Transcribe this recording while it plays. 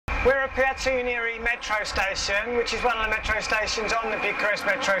We're at Petrache Poenaru metro station, which is one of the metro stations on the Bucharest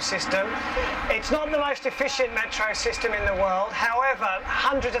metro system. It's not the most efficient metro system in the world, however,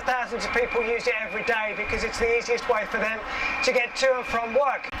 hundreds of thousands of people use it every day because it's the easiest way for them to get to and from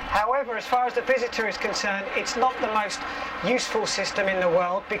work. However, as far as the visitor is concerned, it's not the most useful system in the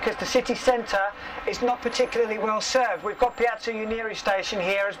world because the city centre is not particularly well served. We've got Petrache Poenaru station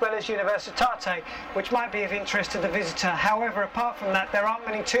here as well as Semanatoarea, which might be of interest to the visitor. However, apart from that, there aren't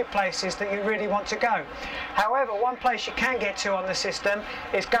many places that you really want to go. However, one place you can get to on the system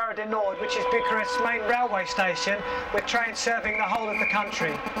is Bucharest, which is Bucharest's main railway station, with trains serving the whole of the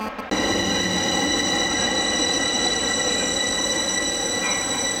country.